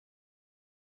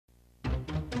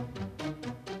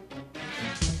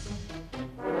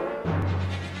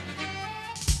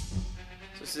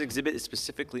This exhibit is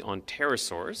specifically on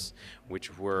pterosaurs,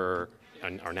 which were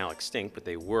and are now extinct, but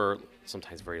they were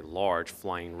sometimes very large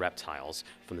flying reptiles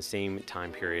from the same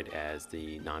time period as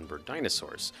the non-bird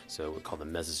dinosaurs. So we call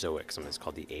them Mesozoic, sometimes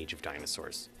called the Age of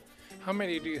Dinosaurs. How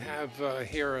many do you have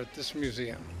here at this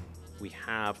museum? We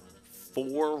have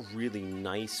 4 really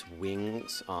nice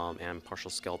wings and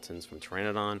partial skeletons from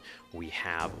Pteranodon. We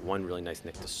have 1 really nice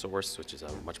Nyctosaurus, which is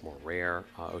a much more rare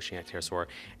oceanic pterosaur.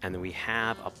 And then we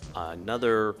have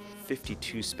another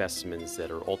 52 specimens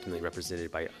that are ultimately represented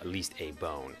by at least a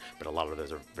bone, but a lot of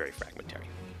those are very fragmentary.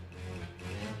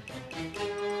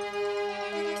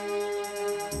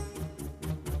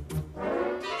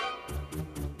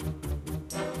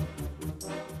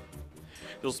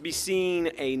 You'll be seeing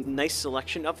a nice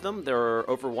selection of them. There are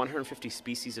over 150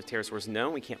 species of pterosaurs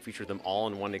known. We can't feature them all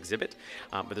in one exhibit,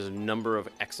 but there's a number of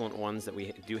excellent ones that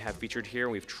we do have featured here.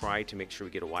 We've tried to make sure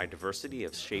we get a wide diversity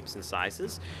of shapes and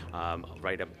sizes.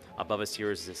 Right above us here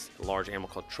is this large animal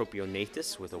called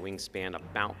Tropionathus with a wingspan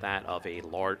about that of the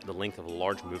length of a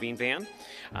large moving van.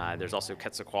 There's also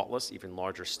Quetzalcoatlus, even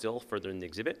larger still, further in the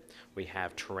exhibit. We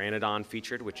have Pteranodon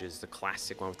featured, which is the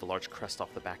classic one with the large crest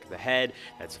off the back of the head.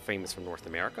 That's famous from North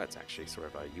America. It's actually sort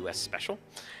of a U.S. special.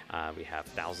 We have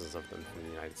thousands of them from the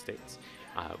United States.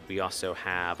 We also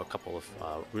have a couple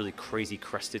of really crazy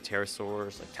crested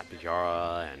pterosaurs like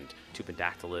Tapejara and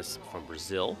Tupandactylus from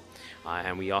Brazil.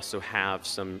 And we also have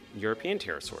some European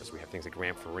pterosaurs. We have things like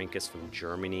Rhamphorhynchus from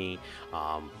Germany.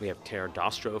 We have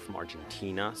Pterodostro from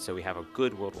Argentina. So we have a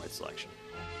good worldwide selection.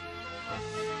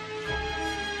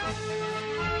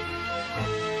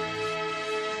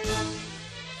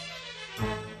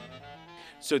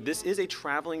 So this is a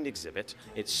traveling exhibit.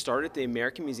 It started at the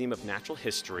American Museum of Natural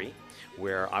History,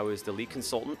 where I was the lead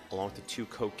consultant along with the 2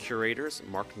 co-curators,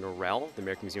 Mark Norell, the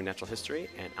American Museum of Natural History,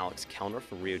 and Alex Kellner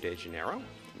from Rio de Janeiro,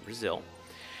 Brazil.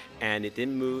 And it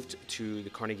then moved to the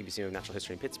Carnegie Museum of Natural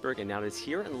History in Pittsburgh, and now it is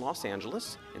here in Los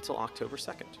Angeles until October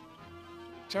 2nd.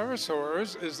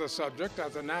 Pterosaurs is the subject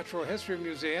at the Natural History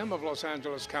Museum of Los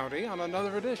Angeles County on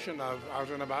another edition of Out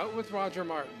and About with Roger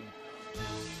Martin.